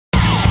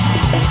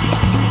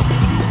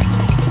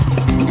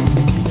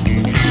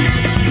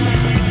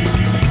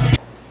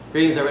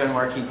Greetings everyone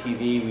on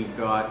MarquisTV. We've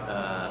got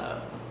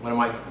one of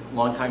my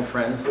longtime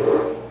friends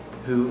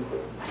who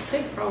I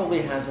think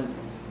probably hasn't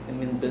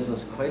been in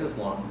business quite as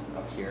long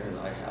up here as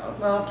I have.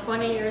 Well,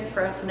 20 years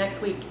for us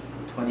next week.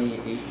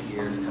 28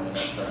 years coming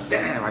up.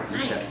 Damn, I can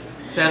Nice. check.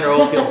 Sandra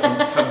Oldfield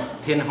from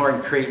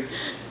Tinhorn Creek,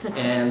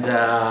 and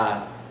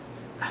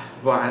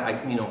well,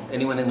 you know,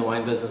 anyone in the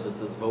wine business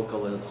that's as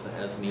vocal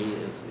as me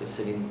is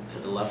sitting to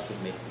the left of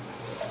me.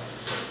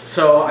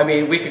 So, I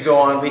mean, we could go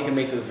on, we can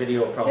make this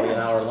video probably an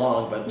hour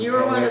long, but... You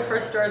were one of the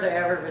first stores I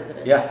ever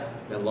visited. Yeah,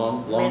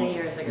 many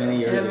years ago.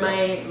 In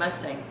my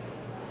Mustang.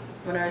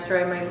 When I was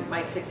driving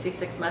my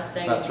 66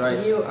 Mustang. That's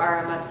right. You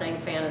are a Mustang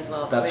fan as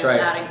well, so That's we have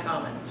right. that in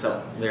common.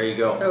 So, there you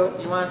go. So,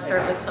 you want to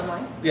start with some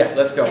wine? Yeah,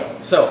 let's go. Okay.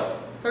 So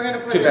we're going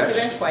to put the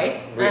two-bench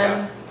white.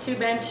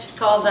 Two-bench,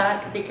 called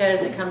that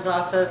because it comes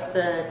off of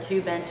the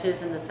two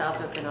benches in the South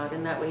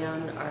Okanagan that we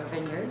own our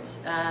vineyards.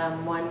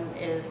 One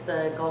is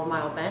the Gold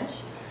Mile bench,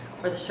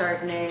 where the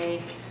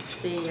Chardonnay,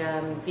 the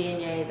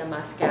Viognier, the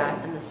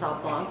Muscat, and the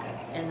Sauv Blanc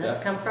in this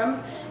come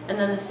from. And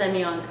then the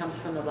Semillon comes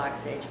from the Black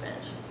Sage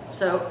bench.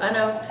 So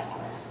unoaked,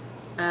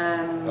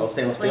 all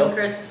stainless clean, steel?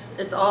 crisp.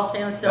 It's all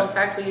stainless steel. In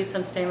fact, we use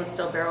some stainless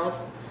steel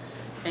barrels.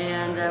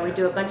 And we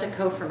do a bunch of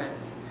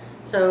co-ferments.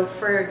 So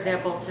for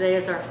example, today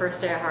is our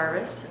first day of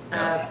harvest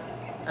of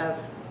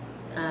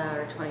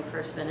our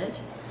 21st vintage.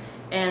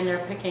 And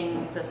they're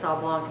picking the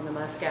Sauv Blanc and the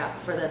Muscat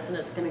for this, and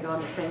it's going to go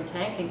in the same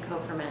tank and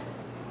co-ferment.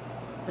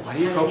 Why do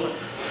you co-ferment?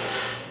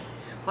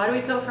 Why do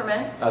we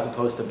co-ferment? As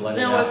opposed to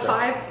blending No,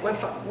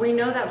 after? we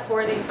know that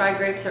 4 of these 5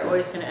 grapes are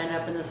always going to end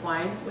up in this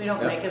wine. We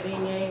don't make a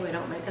Viognier, we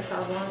don't make a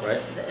Sauv Blanc.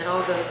 Right. It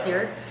all goes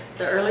here.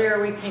 The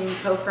earlier we can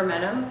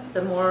co-ferment them,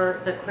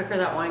 the quicker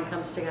that wine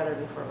comes together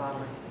before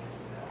bottling.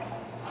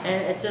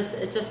 And it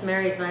just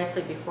marries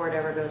nicely before it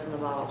ever goes in the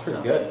bottle. It's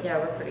pretty good. Yeah,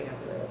 we're pretty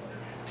happy with it.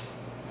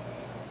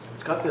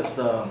 It's got this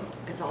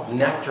it's all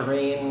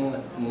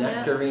nectarine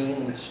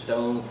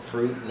stone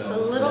fruit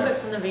nose. It's a little bit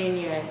from the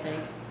Viognier, I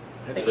think.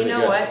 That's But really you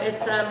know good. what?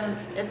 It's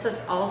an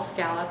all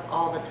scallop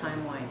all the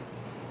time wine.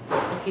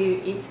 If you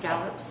eat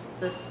scallops,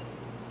 this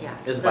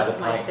This is by the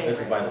that's my pint. favorite.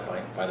 This is by the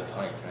pint,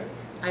 right?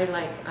 I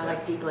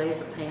like deglaze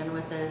the pan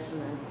with this,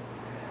 and then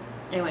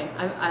anyway,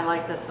 I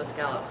like this with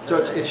scallops. So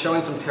it's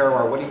showing some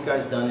terroir. What have you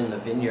guys done in the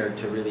vineyard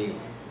to really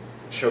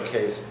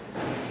showcase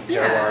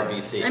terroir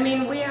BC? I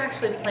mean, we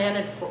actually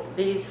planted four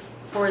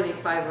of these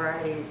 5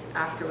 varieties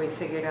after we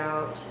figured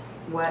out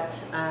what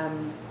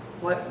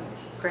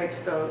grapes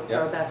grow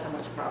best on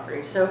which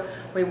property. So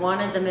we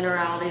wanted the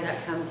minerality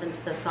that comes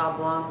into the Sauv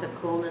Blanc, the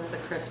coolness, the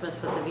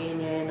crispness with the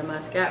Viognier and the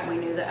Muscat. We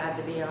knew that had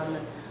to be on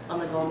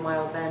the Golden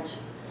Wild bench.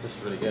 This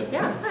is really good.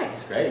 Yeah, nice.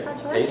 It's great.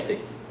 It's tasty.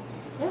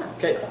 Yeah.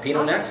 Okay,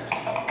 Pinot next.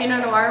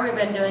 Pinot Noir we've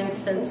been doing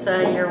since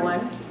year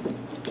 1.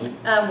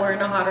 We're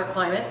in a hotter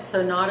climate,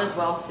 so not as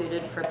well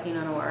suited for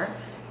Pinot Noir,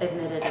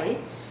 admittedly.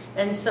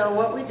 And so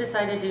what we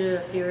decided to do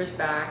a few years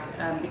back,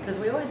 because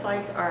we always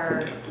liked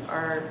our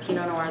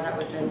Pinot Noir that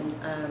was in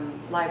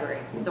library,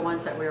 the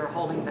ones that we were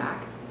holding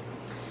back.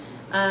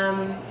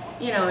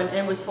 You know, and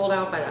it was sold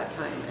out by that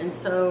time. And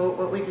so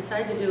what we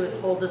decided to do is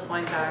hold this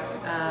wine back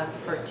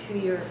for 2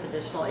 years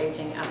additional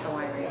aging at the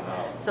winery.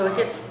 So it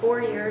gets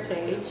 4 years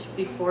age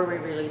before we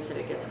release it.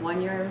 It gets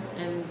 1 year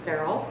in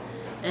barrel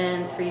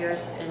and 3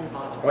 years in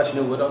bottle. How much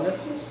new wood on this?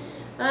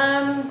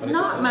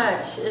 Not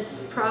much.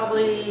 It's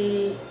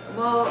probably,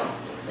 well,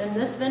 in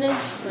this vintage,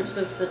 which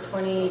was the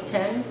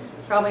 2010,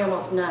 probably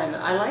almost none.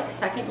 I like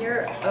second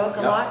year oak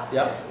a lot.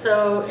 Yeah.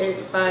 So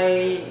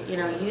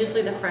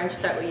usually the French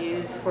that we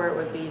use for it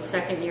would be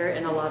second year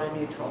and a lot of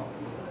neutral.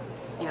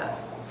 Yeah.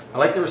 I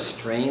like the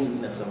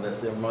restrainedness of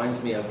this. It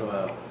reminds me of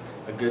a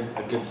good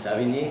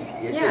Sauvignon.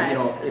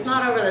 It's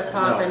not over the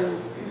top, No.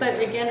 but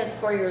again, it's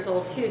 4 years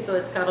old too, so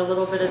it's got a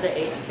little bit of the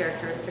age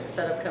characteristics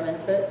that have come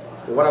into it.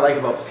 But what I like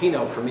about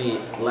Pinot, for me,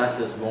 less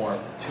is more.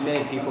 Too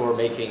many people are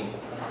making.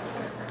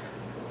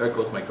 There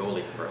goes my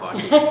goalie for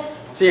hockey.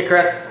 See you,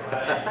 Chris.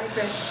 Bye,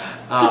 Chris.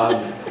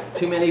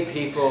 Too many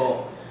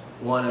people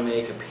want to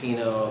make a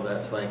Pinot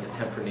that's like a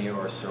Tempranillo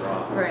or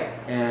Syrah. Right.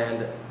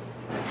 And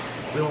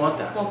we don't want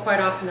that. Well, quite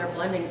often they're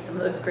blending some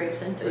of those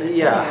grapes into it.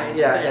 Yeah, anyways,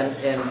 yeah,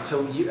 and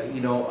so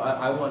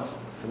I want,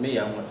 for me,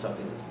 I want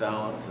something that's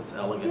balanced, that's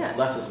elegant. Yeah.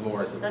 Less is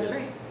more. That's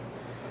right.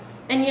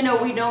 And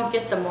we don't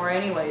get the more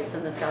anyways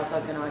in the South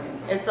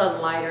Okanagan. It's a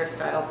lighter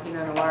style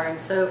Pinot Noir, and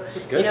so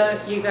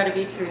you got to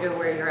be true to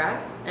where you're at.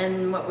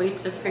 And what we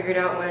just figured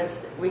out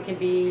was we can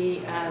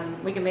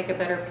make a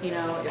better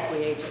Pinot if we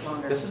age it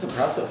longer. This is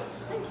impressive.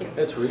 Thank you.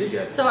 It's really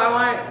good. So I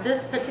want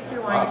this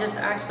particular wine just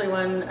actually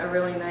won a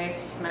really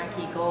nice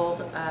Marquis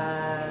Gold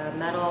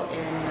medal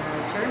in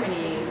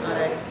Germany on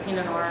a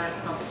Pinot Noir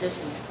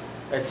competition.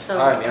 It's,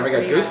 I mean, I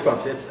got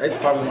goosebumps. It's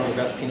probably one of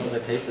the best Pinots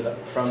I've tasted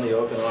from the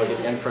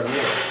Okanagan and from you.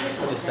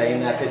 I'm just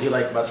saying that because you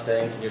like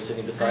Mustangs and you're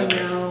sitting beside me.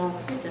 I know,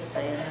 you're just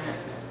saying that.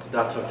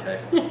 That's okay.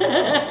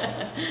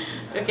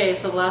 Okay,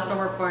 so the last one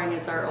we're pouring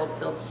is our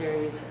Oldfield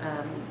Series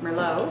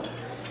Merlot.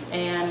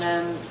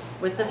 And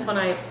With this one,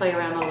 I play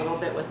around a little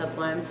bit with a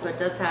blend, so it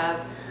does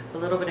have a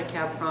little bit of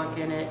Cab Franc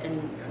in it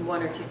and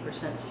 1 or 2%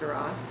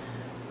 Syrah.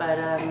 But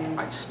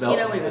I smell. you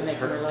know, we've been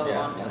making Merlot a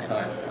long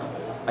time. So.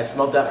 I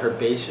smelled that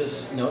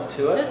herbaceous note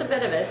to it. There's a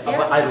bit of it. Yeah.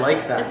 But I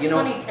like that. It's you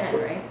know,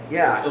 2010, right?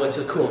 Yeah, it's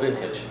a cool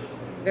vintage.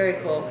 Very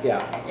cool.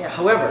 Yeah.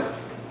 However,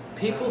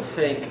 people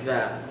think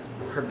that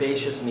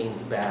herbaceous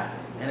means bad,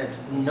 and it's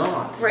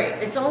not. Right.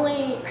 It's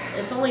only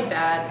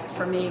bad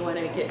for me when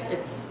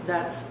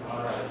that's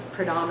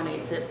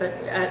predominates it. But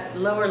at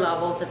lower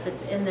levels, if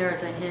it's in there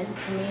as a hint,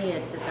 to me,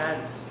 it just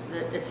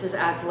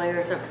adds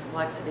layers of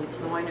complexity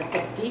to the wine. If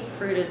the deep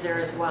fruit is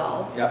there as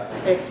well,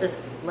 it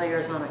just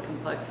layers on a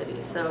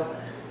complexity. So,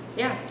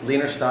 yeah.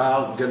 Leaner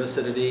style, good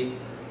acidity,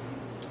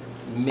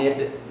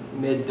 mid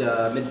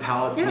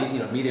palate,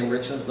 medium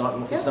richness.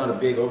 It's not a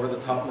big over the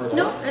top Merlot.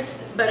 No,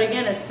 but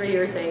again, it's 3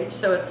 years age,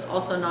 so it's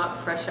also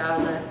not fresh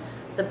out of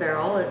the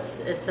barrel. It's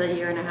a 1.5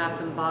 years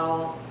in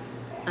bottle,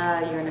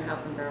 1.5 years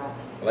in barrel.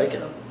 I like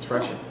it. It's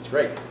fresh. It's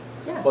great.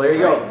 Yeah. Well, there you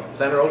go.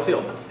 Sandra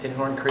Oldfield,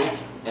 Tinhorn Creek,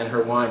 and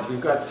her wines. We've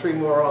got 3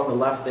 more on the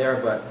left there,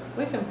 but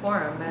we can pour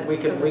them.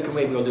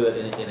 Maybe we'll do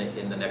it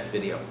in the next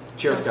video.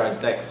 Cheers, guys.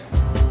 Thanks.